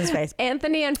and what's his face?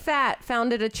 Anthony and Fatt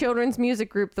founded a children's music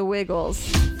group, the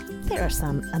Wiggles. There are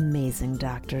some amazing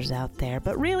doctors out there,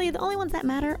 but really the only ones that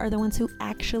matter are the ones who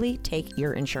actually take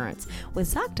your insurance.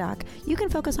 With ZocDoc, you can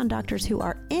focus on doctors who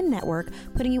are in-network,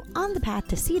 putting you on the path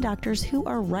to see doctors who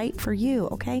are right for you,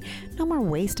 okay? No more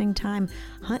wasting time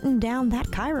hunting down that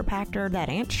chiropractor that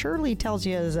Aunt Shirley tells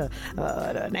you is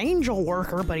an angel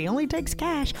worker, but he only takes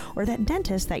cash, or that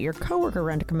dentist that your coworker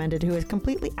recommended who is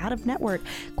completely out of network.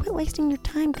 Quit wasting your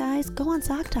time, guys. Go on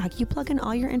ZocDoc. You plug in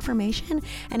all your information,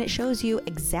 and it shows you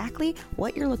exactly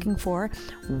what you're looking for,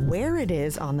 where it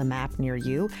is on the map near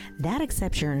you, that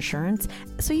accepts your insurance,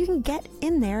 so you can get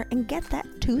in there and get that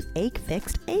toothache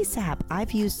fixed ASAP.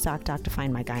 I've used ZocDoc to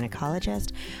find my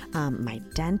gynecologist, my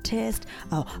dentist,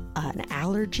 an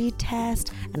allergy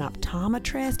test, an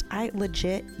optometrist. I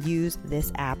legit use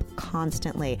this app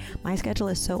constantly. My schedule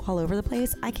is so all over the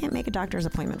place, I can't make a doctor's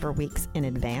appointment for weeks in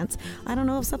advance. I don't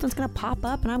know if something's going to pop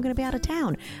up and I'm going to be out of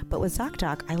town. But with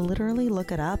ZocDoc, I literally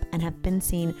look it up and have been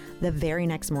seen the very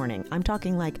next morning. I'm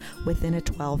talking like within a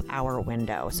 12-hour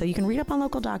window. So you can read up on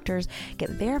local doctors, get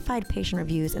verified patient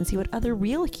reviews, and see what other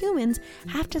real humans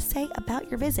have to say about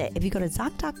your visit. If you go to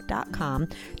ZocDoc.com,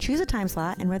 choose a time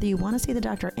slot, and whether you want to see the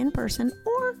doctor in person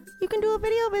or you can do a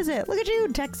video visit. Look at you,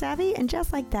 tech savvy, and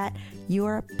just like that,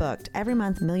 you're booked. Every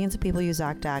month, millions of people use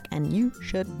ZocDoc, and you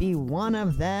should be one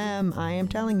of them. I am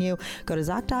telling you. Go to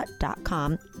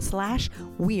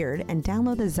ZocDoc.com/weird and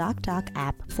download the ZocDoc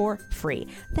app for free.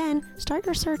 Then start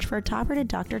your search for a top-rated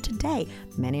doctor today.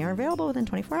 Many are available within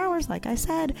 24 hours, like I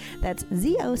said. That's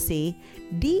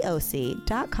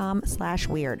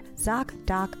ZocDoc.com/weird.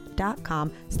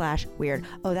 ZocDoc.com/weird.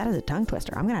 Oh, that is a tongue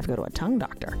twister. I'm going to have to go to a tongue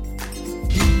doctor.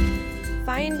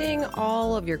 Finding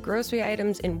all of your grocery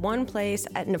items in one place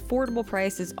at an affordable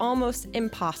price is almost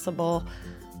impossible.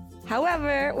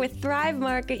 However, with Thrive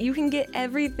Market, you can get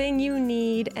everything you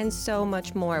need and so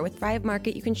much more. With Thrive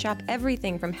Market, you can shop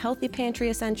everything from healthy pantry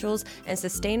essentials and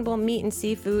sustainable meat and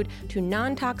seafood to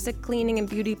non-toxic cleaning and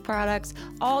beauty products,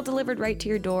 all delivered right to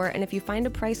your door. And if you find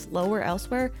a price lower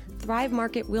elsewhere, Thrive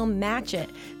Market will match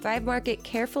it. Thrive Market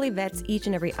carefully vets each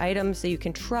and every item so you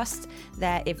can trust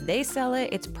that if they sell it,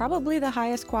 it's probably the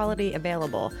highest quality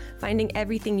available. Finding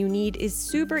everything you need is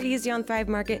super easy on Thrive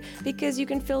Market because you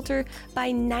can filter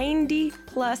by 90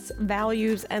 plus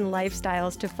values and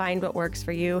lifestyles to find what works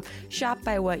for you. Shop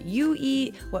by what you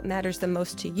eat, what matters the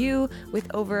most to you. With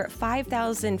over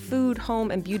 5,000 food,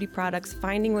 home, and beauty products,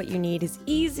 finding what you need is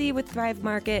easy with Thrive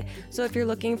Market. So if you're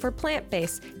looking for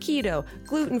plant-based, keto,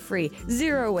 gluten-free, dairy-free,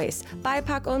 zero waste,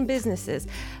 BIPOC-owned businesses.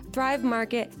 Thrive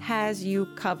Market has you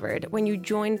covered. When you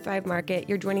join Thrive Market,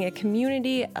 you're joining a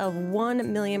community of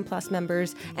 1 million plus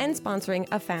members and sponsoring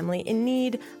a family in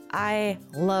need. I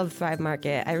love Thrive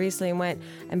Market. I recently went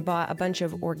and bought a bunch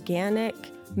of organic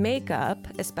makeup,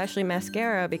 especially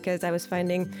mascara, because I was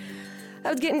getting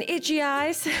itchy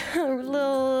eyes,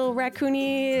 little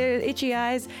raccoony itchy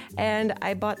eyes, and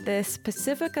I bought this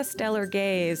Pacifica Stellar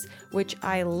Gaze, which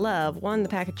I love. One, the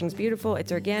packaging's beautiful,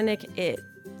 it's organic, it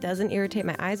doesn't irritate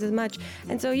my eyes as much,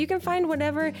 and so you can find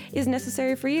whatever is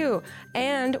necessary for you.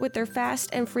 And with their fast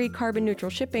and free carbon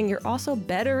neutral shipping, you're also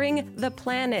bettering the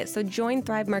planet. So join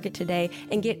Thrive Market today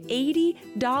and get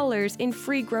 $80 in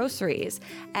free groceries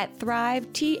at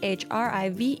Thrive,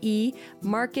 THRIVE,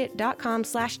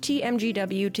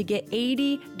 market.com/TMGW to get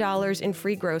 $80 in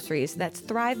free groceries. That's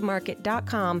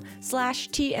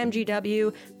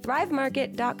thrivemarket.com/TMGW,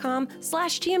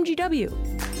 thrivemarket.com/TMGW.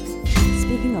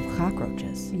 Speaking of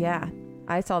cockroaches. Yeah,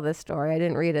 I saw this story. I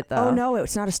didn't read it though. Oh no,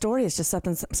 it's not a story. It's just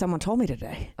something someone told me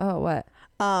today. Oh, what?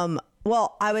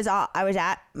 Well, I was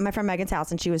at my friend Megan's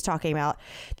house and she was talking about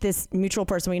this mutual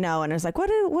person we know, and it was like, what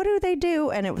do they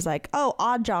do? And it was like, oh,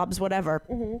 odd jobs, whatever.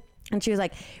 Mm-hmm. And she was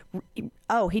like,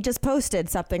 oh, he just posted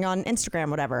something on Instagram,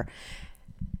 whatever.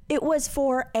 It was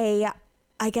for I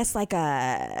guess like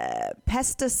a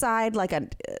pesticide, like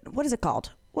what is it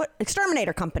called? What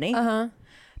exterminator company?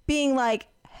 Being like,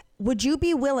 would you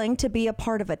be willing to be a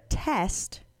part of a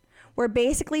test where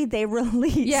basically they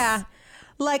release? Yeah.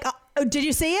 Like, did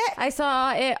you see it? I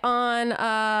saw it on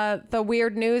the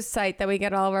weird news site that we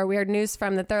get all of our weird news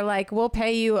from, that they're like, we'll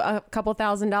pay you a couple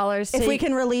 $1,000 if we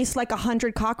can release like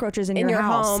 100 cockroaches in your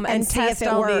house home and see test if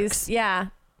it all works. These. Yeah.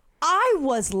 I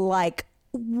was like,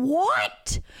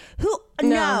 what? Who?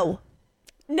 No,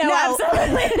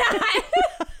 absolutely not.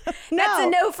 No. That's a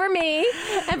no for me.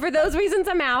 And for those reasons,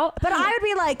 I'm out. But I would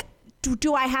be like,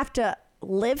 do I have to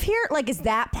live here? Like, is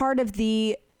that part of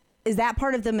the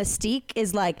mystique?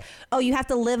 Is like, oh, you have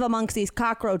to live amongst these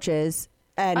cockroaches.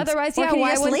 And otherwise, yeah,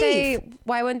 why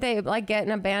wouldn't they like get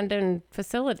an abandoned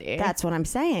facility? That's what I'm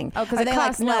saying. Oh, because it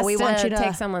costs less we want you to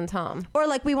take someone's home. Or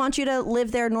like, we want you to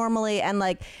live there normally and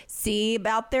like see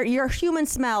about your human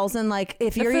smells, and like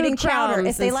if you're eating chowder,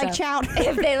 if they like chowder,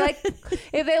 if they like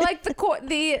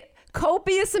the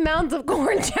copious amounts of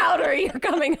corn chowder you're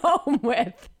coming home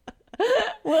with.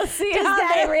 We'll see how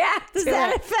they react. Does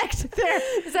that affect their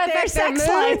sex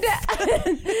life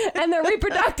and their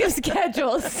reproductive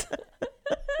schedules?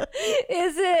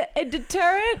 Is it a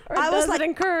deterrent, or does it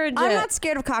encourage it? I'm not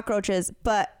scared of cockroaches,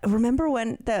 but remember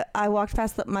when I walked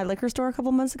past my liquor store a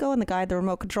couple months ago and the guy had the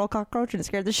remote control cockroach and it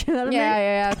scared the shit out of me?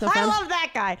 Yeah. I love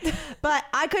that guy. But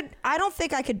I don't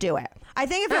think I could do it. I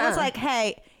think if it was like,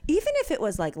 hey, even if it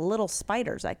was like little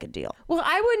spiders, I could deal. Well,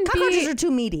 I wouldn't Cockroaches are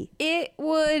too meaty. It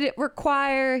would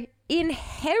require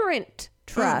inherent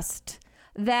trust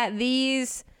that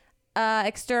these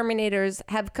exterminators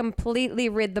have completely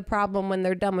rid the problem when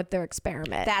they're done with their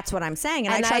experiment. That's what I'm saying.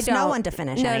 And I trust no one to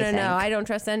finish anything. No. I don't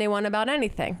trust anyone about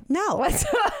anything. No.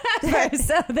 Whatsoever.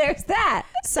 So there's that.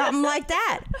 Something like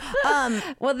that.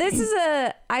 Well,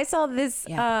 I saw this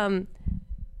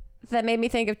that made me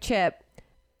think of Chip.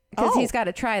 Because he's got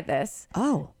to try this.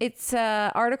 Oh. It's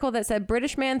an article that said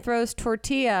British man throws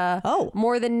tortilla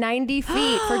more than 90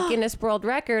 feet for Guinness World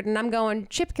Record. And I'm going,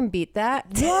 Chip can beat that.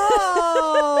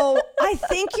 Whoa. I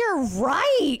think you're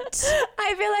right.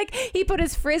 I feel like he put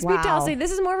his Frisbee towel. See,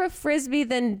 this is more of a Frisbee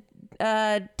than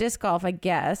disc golf, I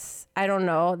guess. I don't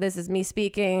know. This is me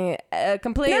speaking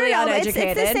completely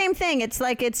uneducated. It's the same thing. It's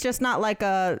like, it's just not like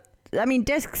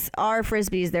discs are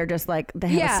Frisbees. They're just like, they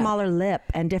have a smaller lip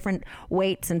and different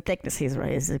weights and thickness. He's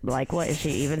like, what is she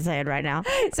even saying right now?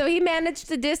 So he managed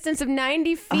the distance of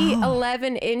 90 feet,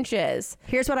 11 inches.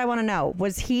 Here's what I want to know.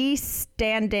 Was he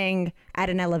standing at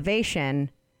an elevation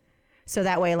so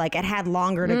that way, like, it had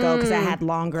longer to go because it had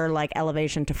longer, like,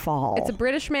 elevation to fall? It's a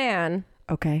British man.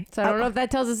 Okay. So I don't know if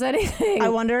that tells us anything. I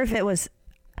wonder if it was...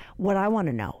 What I want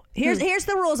to know. Here's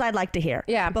the rules I'd like to hear.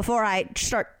 Yeah. Before I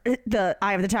start the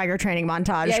Eye of the Tiger training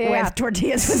montage with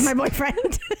tortillas with my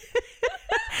boyfriend.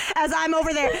 As I'm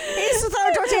over there, he's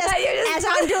throwing tortillas as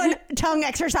I'm doing tongue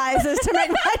exercises to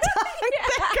make my tongue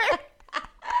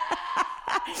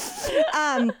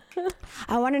thicker.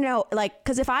 I want to know, like,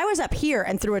 because if I was up here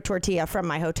and threw a tortilla from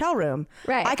my hotel room,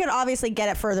 right, I could obviously get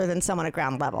it further than someone at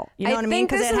ground level. You know what I mean?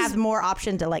 Because it has more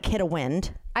option to like hit a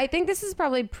wind. I think this is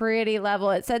probably pretty level.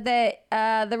 It said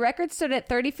that the record stood at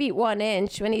 30 feet 1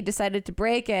 inch when he decided to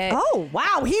break it. Oh,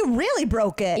 wow. He really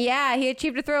broke it. Yeah, he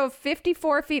achieved a throw of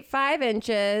 54 feet 5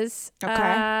 inches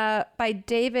by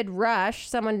David Rush,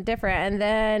 someone different. And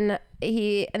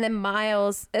then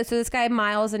Miles. So this guy,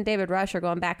 Miles, and David Rush are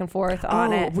going back and forth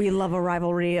on it. We love a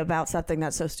rivalry about something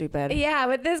that's so stupid. Yeah,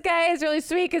 but this guy is really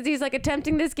sweet because he's like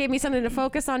attempting this gave me something to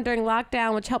focus on during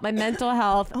lockdown, which helped my mental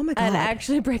health. Oh my God. And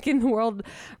actually breaking the world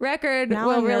record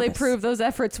will really prove those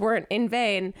efforts weren't in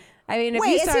vain. I mean, if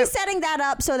is he setting that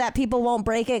up so that people won't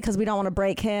break it because we don't want to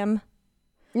break him?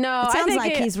 No, it sounds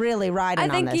like he's really riding on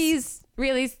this. I think he's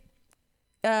really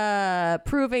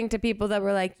proving to people that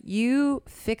were like, you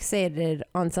fixated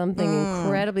on something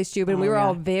incredibly stupid. We were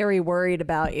all very worried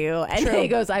about you. And then he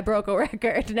goes, I broke a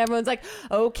record. And everyone's like,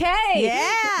 okay.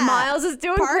 Yeah. Miles is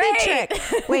doing Party great.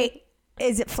 Trick. Wait,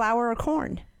 is it flour or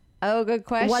corn? Oh, good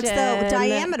question. What's the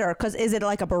diameter? Because is it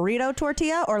like a burrito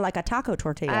tortilla or like a taco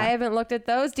tortilla? I haven't looked at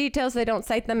those details. They don't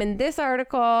cite them in this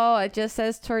article. It just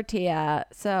says tortilla.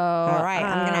 So, all right,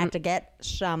 I'm gonna have to get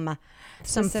some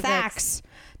facts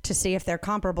to see if they're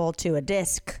comparable to a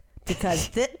disc, because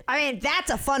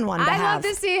that's a fun one to have. I'd love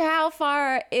to see how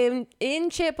far in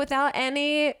chip without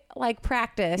any like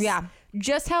practice. Yeah,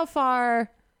 just how far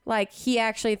like he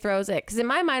actually throws it. Because in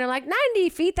my mind, I'm like 90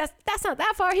 feet. That's not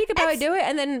that far. He could probably do it,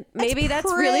 and then maybe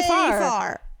that's really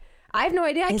far. I have no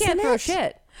idea. I can't throw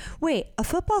shit. Wait, a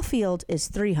football field is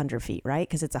 300 feet, right?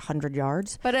 Because it's 100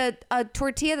 yards. But a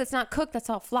tortilla that's not cooked, that's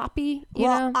all floppy. You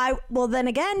know? Well, then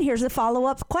again, here's the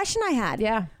follow-up question I had.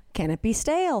 Yeah. Can it be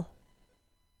stale?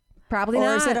 Probably or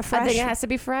not. Is it a fresh? I think it has to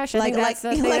be fresh. Like how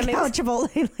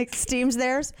Chipotle like steams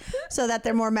theirs so that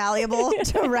they're more malleable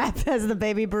to wrap as the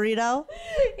baby burrito.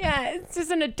 Yeah, it's just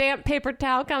in a damp paper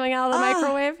towel coming out of the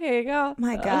microwave. Here you go.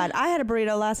 My God, I had a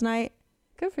burrito last night.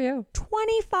 Good for you.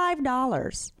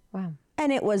 $25. Wow.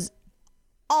 And it was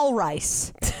all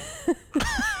rice.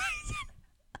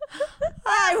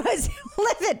 I was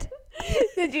livid.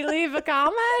 Did you leave a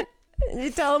comment? Did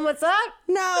you tell them what's up?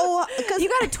 No, because you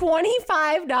got a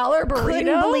 $25 burrito.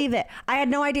 Couldn't believe it. I had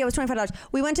no idea it was $25.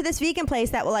 We went to this vegan place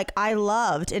that I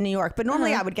loved in New York, but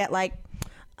normally I would get like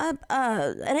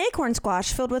an acorn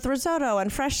squash filled with risotto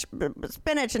and fresh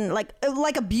spinach and like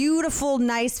a beautiful,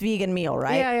 nice vegan meal,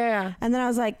 right? Yeah. And then I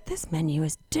was like, this menu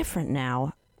is different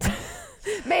now.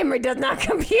 Memory does not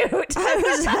compute. I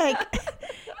was like,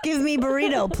 give me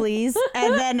burrito, please.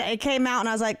 And then it came out and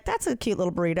I was like, that's a cute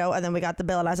little burrito. And then we got the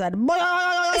bill and I said,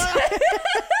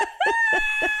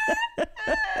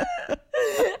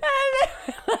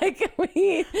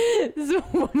 this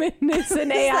woman is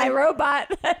an AI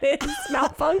robot that is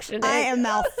malfunctioning. I am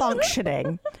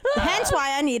malfunctioning. Hence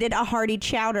why I needed a hearty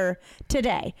chowder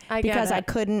today.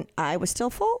 I was still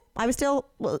full. I was still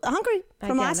hungry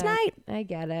from last night. I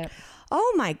get it.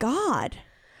 Oh my God.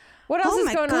 What else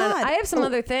is going on? I have some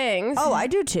other things. Oh, I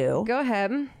do too. Go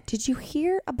ahead. Did you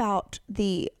hear about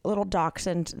the little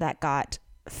dachshund that got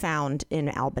found in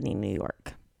Albany, New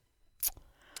York?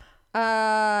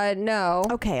 No.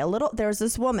 Okay, there's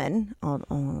this woman.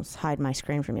 I'll hide my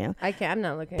screen from you. I'm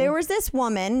not looking. There was this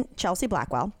woman, Chelsea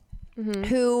Blackwell,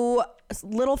 who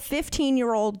little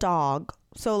 15-year-old dog.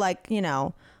 So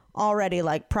already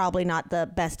probably not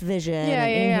the best vision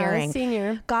and hearing.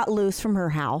 Senior. Got loose from her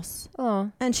house.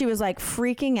 Oh. And she was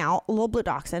freaking out, a little blue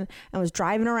dachshund, and was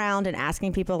driving around and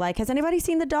asking people has anybody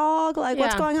seen the dog?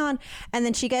 What's going on? And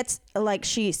then she gets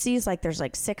she sees there's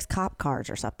 6 cop cars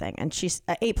or something, and she's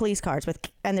 8 police cars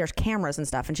and there's cameras and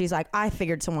stuff. And she's like, I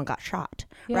figured someone got shot.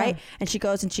 Yeah. Right. And she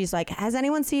goes and she's like, has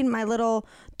anyone seen my little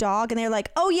dog? And they're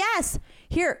like, oh yes,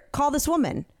 here, call this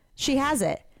woman. She has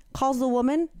it. Calls the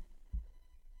woman.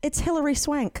 It's Hillary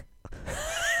Swank.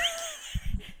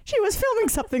 She was filming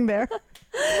something there.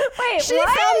 Wait, she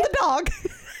found the dog.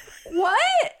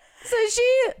 What? So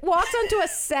she walks onto a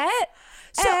set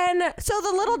so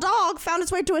the little dog found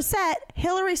its way to a set.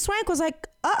 Hillary Swank was like,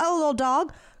 uh-oh, little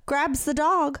dog. Grabs the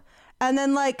dog and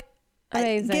then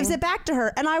gives it back to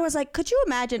her. And I was like, could you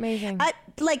imagine? Amazing.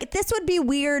 This would be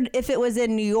weird if it was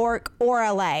in New York or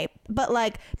LA,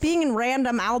 but being in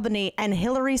random Albany and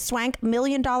Hillary Swank, $1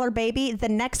 Million Baby, the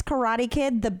next Karate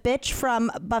Kid, the bitch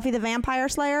from Buffy the Vampire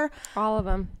Slayer. All of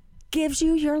them. Gives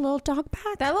you your little dog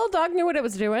back. That little dog knew what it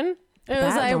was doing. It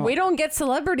was like, we don't get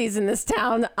celebrities in this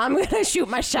town. I'm going to shoot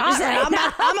my shot now.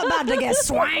 I'm about to get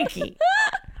swanky.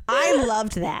 I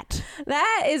loved that.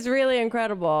 That is really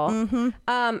incredible.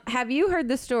 Mm-hmm. Have you heard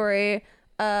the story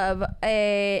of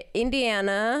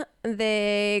Indiana.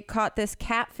 They caught this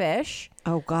catfish.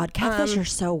 Oh God, catfish are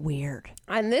so weird.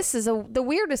 And this is the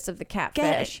weirdest of the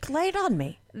catfish. Lay it on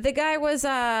me. The guy was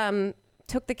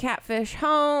took the catfish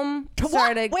home.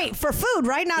 Wait, for food,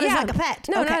 right? Not as like a pet.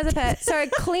 No, not as a pet.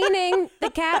 Started cleaning the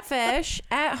catfish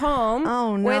at home.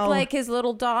 Oh, no. With like his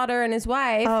little daughter and his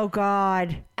wife. Oh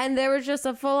God. And there was just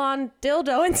a full-on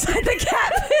dildo inside the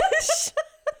catfish.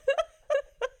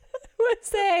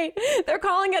 They're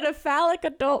calling it a phallic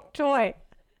adult toy.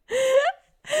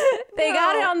 They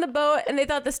got it on the boat and they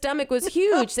thought the stomach was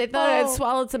huge. They thought it had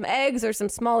swallowed some eggs or some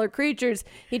smaller creatures.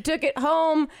 He took it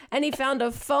home and he found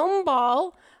a foam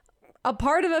ball, a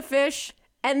part of a fish,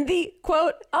 and the,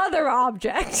 quote, other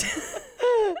object.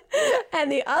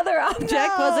 And the other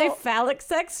object was a phallic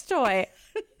sex toy.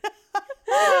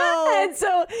 And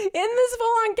so in this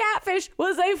full-on catfish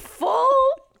was a full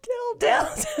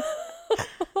dildo.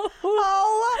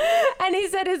 And he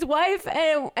said his wife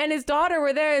and his daughter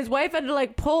were there. His wife had to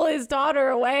like pull his daughter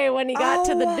away when he got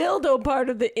to the dildo part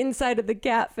of the inside of the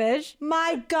catfish.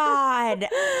 My God.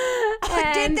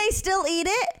 Did they still eat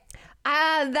it?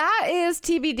 That is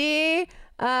TBD.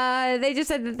 They just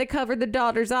said that they covered the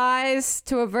daughter's eyes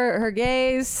to avert her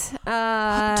gaze.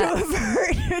 To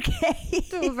avert her gaze.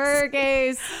 To avert her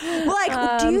gaze.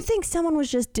 Like, do you think someone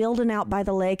was just dilding out by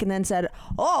the lake and then said,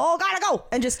 oh, gotta go,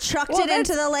 and just chucked it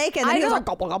into the lake, and then he was like,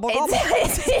 gobble, gobble, gobble.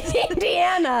 It's in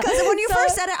Indiana. Because when you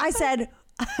first said it, I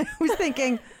was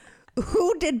thinking,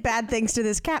 who did bad things to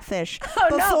this catfish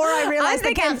before I realized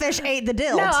the catfish ate the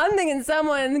dild? No, I'm thinking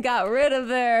someone got rid of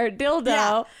their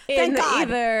dildo in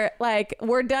either like,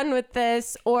 we're done with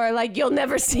this, or like, you'll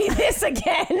never see this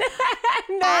again.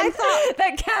 And I thought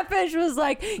that catfish was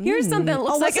like, here's something that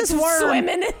looks like it's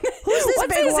swimming in. Who's this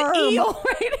big worm? Eel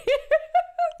right here?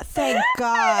 Thank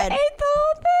God. I ate the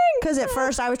whole thing. Because at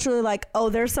first I was truly like, oh,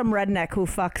 there's some redneck who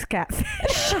fucks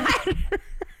catfish.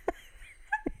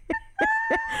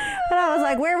 But I was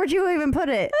like, where would you even put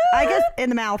it? I guess in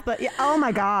the mouth, but yeah, oh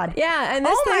my God. Yeah, and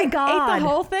this thing ate the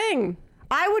whole thing.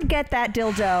 I would get that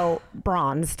dildo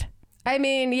bronzed. I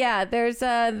mean, yeah, there's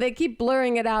they keep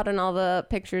blurring it out in all the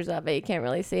pictures of it. You can't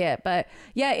really see it. But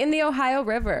yeah, in the Ohio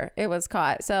River, it was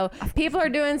caught. So people are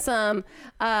doing some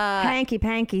hanky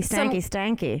panky, stanky,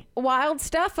 stanky. Wild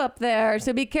stuff up there.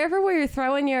 So be careful where you're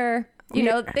throwing your, you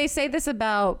know, they say this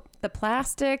about the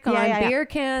plastic on beer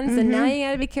cans, and now you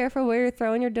got to be careful where you're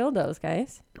throwing your dildos,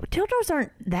 guys. Dildos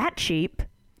aren't that cheap.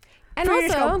 And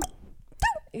also,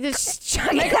 just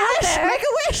chuck it out there. Make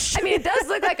a wish. I mean, it does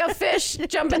look like a fish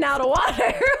jumping out of water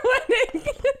when it's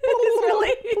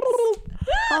released.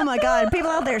 Oh my God.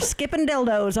 People out there skipping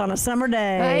dildos on a summer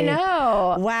day. I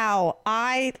know. Wow.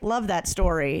 I love that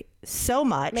story so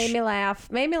much. Made me laugh.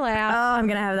 Oh, I'm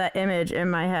going to have that image in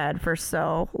my head for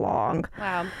so long.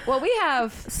 Wow. Well, we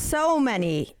have so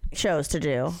many shows to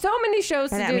do. So many shows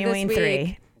to do this week.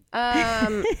 3.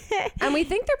 And we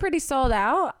think they're pretty sold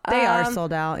out. They are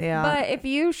sold out, yeah. But if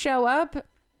you show up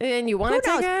and you want to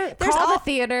take it, call the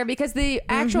theater, because the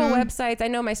actual websites, I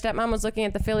know my stepmom was looking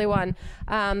at the Philly one.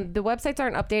 The websites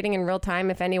aren't updating in real time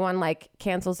if anyone like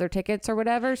cancels their tickets or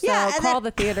whatever. So call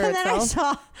the theater itself. And then I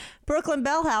saw Brooklyn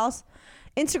Bell House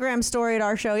Instagram story at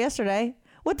our show yesterday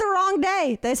with the wrong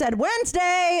day. They said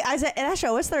Wednesday. I said, that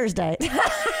show is Thursday.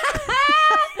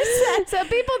 So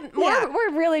people,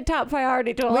 we're really top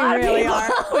priority to a lot of people.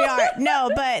 We are. No,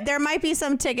 but there might be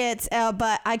some tickets,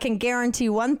 but I can guarantee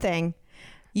one thing.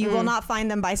 You will not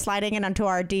find them by sliding in onto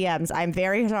our DMs. I'm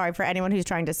very sorry for anyone who's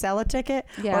trying to sell a ticket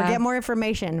or get more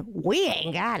information. We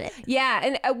ain't got it. Yeah.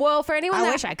 And well, for anyone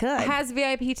that wish I could. has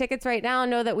VIP tickets right now,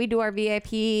 know that we do our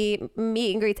VIP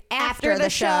meet and greets after the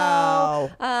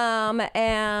show.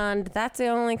 And that's the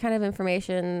only kind of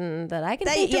information that I can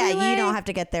think to relay. You don't have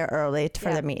to get there early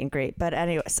for the meet and greet. But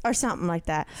anyways, or something like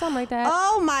that. Something like that.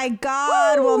 Oh my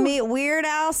God. Woo! We'll meet Weird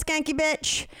Al Skanky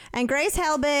Bitch and Grace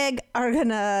Helbig are going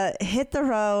to hit the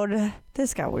road.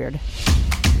 This got weird.